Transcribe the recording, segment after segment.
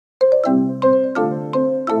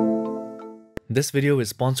This video is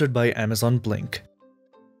sponsored by Amazon Blink.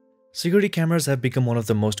 Security cameras have become one of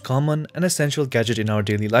the most common and essential gadgets in our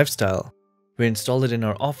daily lifestyle. We install it in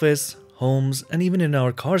our office, homes, and even in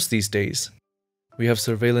our cars these days. We have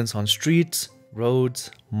surveillance on streets, roads,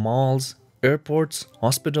 malls, airports,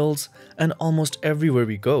 hospitals, and almost everywhere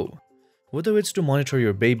we go. Whether it's to monitor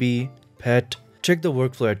your baby, pet, check the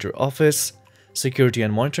workflow at your office, security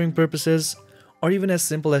and monitoring purposes, or even as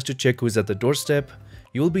simple as to check who is at the doorstep,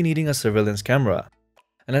 you will be needing a surveillance camera.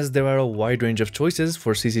 And as there are a wide range of choices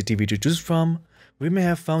for CCTV to choose from, we may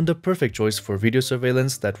have found the perfect choice for video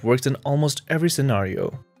surveillance that works in almost every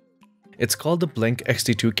scenario. It's called the Blink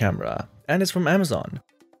XT2 camera, and it's from Amazon.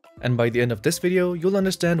 And by the end of this video, you'll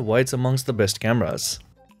understand why it's amongst the best cameras.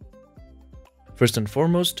 First and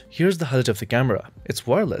foremost, here's the highlight of the camera. It's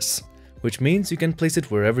wireless, which means you can place it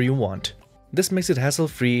wherever you want. This makes it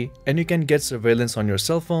hassle-free, and you can get surveillance on your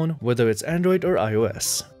cell phone, whether it's Android or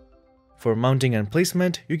iOS. For mounting and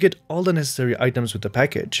placement, you get all the necessary items with the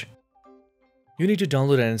package. You need to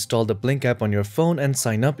download and install the Blink app on your phone and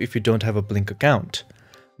sign up if you don't have a Blink account.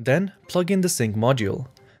 Then, plug in the sync module.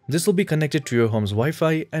 This will be connected to your home's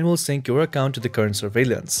Wi-Fi and will sync your account to the current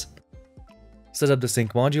surveillance. Set up the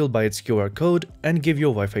sync module by its QR code and give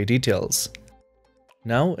your Wi-Fi details.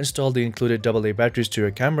 Now, install the included AA batteries to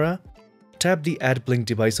your camera. Tap the Add Blink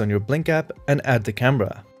device on your Blink app and add the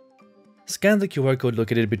camera. Scan the QR code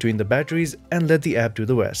located between the batteries and let the app do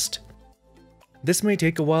the rest. This may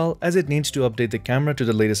take a while as it needs to update the camera to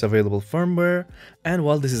the latest available firmware, and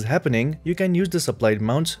while this is happening, you can use the supplied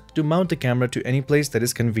mounts to mount the camera to any place that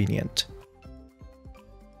is convenient.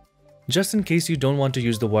 Just in case you don't want to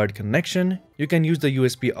use the wired connection, you can use the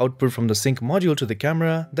USB output from the sync module to the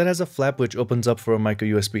camera that has a flap which opens up for a micro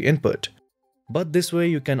USB input. But this way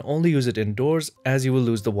you can only use it indoors as you will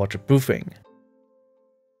lose the waterproofing.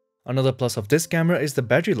 Another plus of this camera is the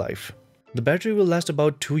battery life. The battery will last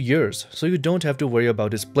about 2 years, so you don't have to worry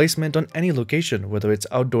about its placement on any location, whether it's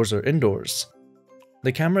outdoors or indoors.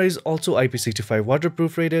 The camera is also IP65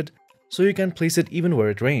 waterproof rated, so you can place it even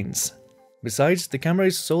where it rains. Besides, the camera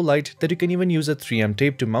is so light that you can even use a 3M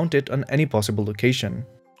tape to mount it on any possible location.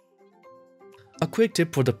 A quick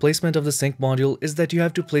tip for the placement of the sync module is that you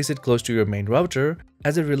have to place it close to your main router,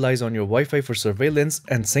 as it relies on your Wi-Fi for surveillance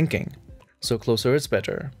and syncing. So closer it's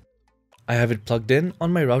better. I have it plugged in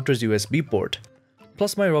on my router's USB port.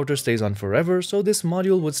 Plus my router stays on forever, so this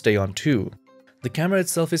module would stay on too. The camera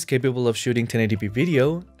itself is capable of shooting 1080p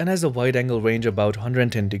video and has a wide angle range about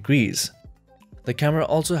 110 degrees. The camera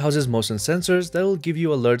also houses motion sensors that will give you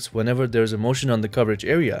alerts whenever there's a motion on the coverage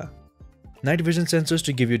area. Night vision sensors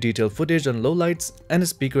to give you detailed footage on low lights, and a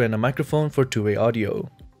speaker and a microphone for two-way audio.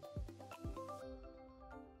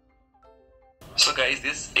 So guys,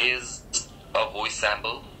 this is a voice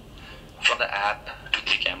sample from the app to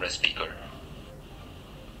the camera speaker.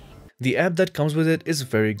 The app that comes with it is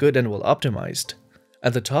very good and well optimized.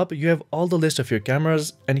 At the top, you have all the list of your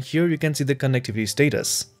cameras, and here you can see the connectivity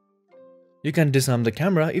status. You can disarm the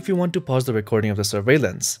camera if you want to pause the recording of the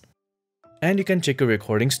surveillance. And you can check your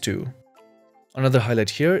recordings too. Another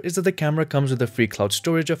highlight here is that the camera comes with a free cloud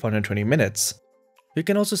storage of 120 minutes. You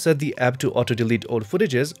can also set the app to auto-delete old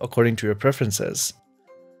footages according to your preferences.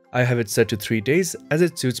 I have it set to 3 days as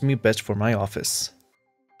it suits me best for my office.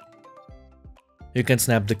 You can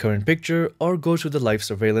snap the current picture or go to the live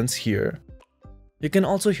surveillance here. You can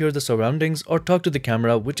also hear the surroundings or talk to the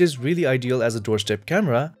camera, which is really ideal as a doorstep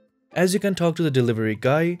camera, as you can talk to the delivery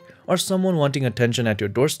guy or someone wanting attention at your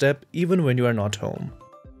doorstep even when you are not home.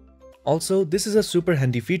 Also, this is a super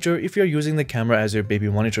handy feature if you're using the camera as your baby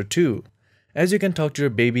monitor too, as you can talk to your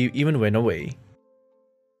baby even when away.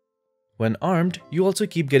 When armed, you also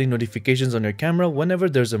keep getting notifications on your camera whenever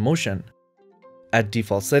there's a motion. At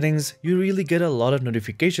default settings, you really get a lot of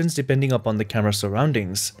notifications depending upon the camera's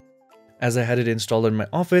surroundings. As I had it installed in my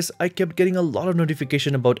office, I kept getting a lot of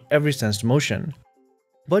notification about every sensed motion.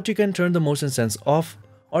 But you can turn the motion sense off,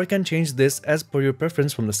 or can change this as per your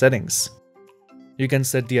preference from the settings. You can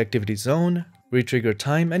set the activity zone, retrigger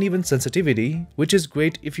time, and even sensitivity, which is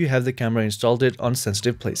great if you have the camera installed it on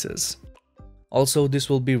sensitive places. Also, this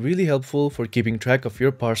will be really helpful for keeping track of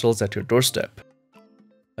your parcels at your doorstep.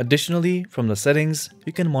 Additionally, from the settings,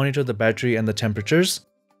 you can monitor the battery and the temperatures,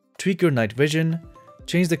 tweak your night vision,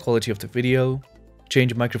 change the quality of the video,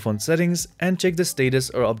 change microphone settings, and check the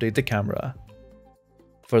status or update the camera.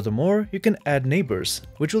 Furthermore, you can add neighbors,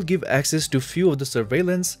 which will give access to few of the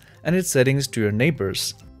surveillance and its settings to your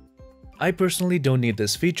neighbors. I personally don't need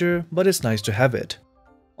this feature, but it's nice to have it.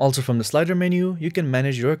 Also from the slider menu, you can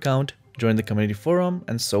manage your account, join the community forum,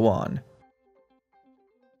 and so on.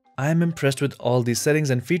 I am impressed with all the settings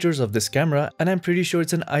and features of this camera, and I'm pretty sure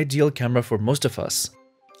it's an ideal camera for most of us.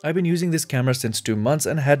 I've been using this camera since 2 months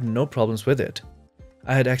and had no problems with it.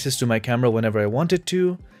 I had access to my camera whenever I wanted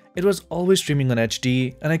to, it was always streaming on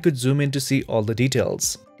HD, and I could zoom in to see all the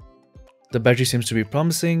details. The battery seems to be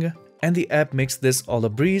promising, and the app makes this all a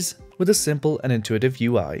breeze with a simple and intuitive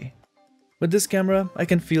UI. With this camera, I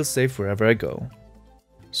can feel safe wherever I go.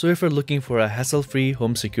 So if you're looking for a hassle-free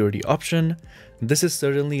home security option, this is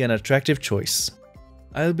certainly an attractive choice.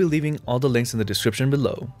 I'll be leaving all the links in the description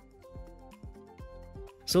below.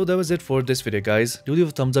 So that was it for this video guys. Do leave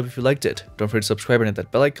a thumbs up if you liked it. Don't forget to subscribe and hit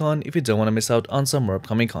that bell icon if you don't want to miss out on some more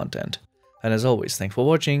upcoming content. And as always, thanks for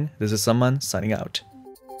watching. This is Samman signing out.